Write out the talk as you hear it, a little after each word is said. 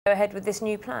Go ahead with this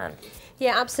new plan?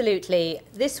 Yeah, absolutely.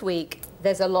 This week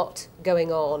there's a lot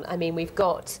going on. I mean, we've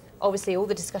got obviously all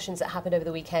the discussions that happened over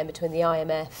the weekend between the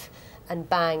IMF and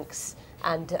banks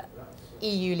and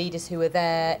EU leaders who were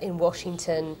there in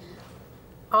Washington.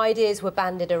 Ideas were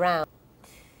bandied around.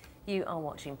 You are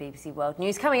watching BBC World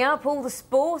News. Coming up, all the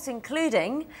sport,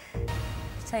 including...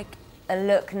 Take a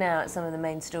look now at some of the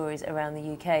main stories around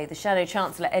the UK. The Shadow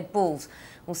Chancellor, Ed Balls,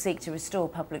 will seek to restore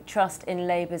public trust in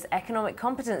Labour's economic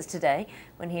competence today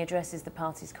when he addresses the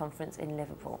party's conference in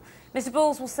Liverpool. Mr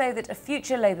Balls will say that a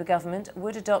future Labour government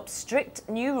would adopt strict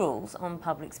new rules on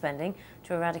public spending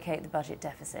to eradicate the budget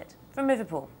deficit. From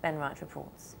Liverpool, Ben Wright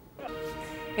reports.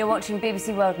 You're watching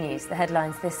BBC World News. The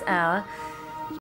headlines this hour.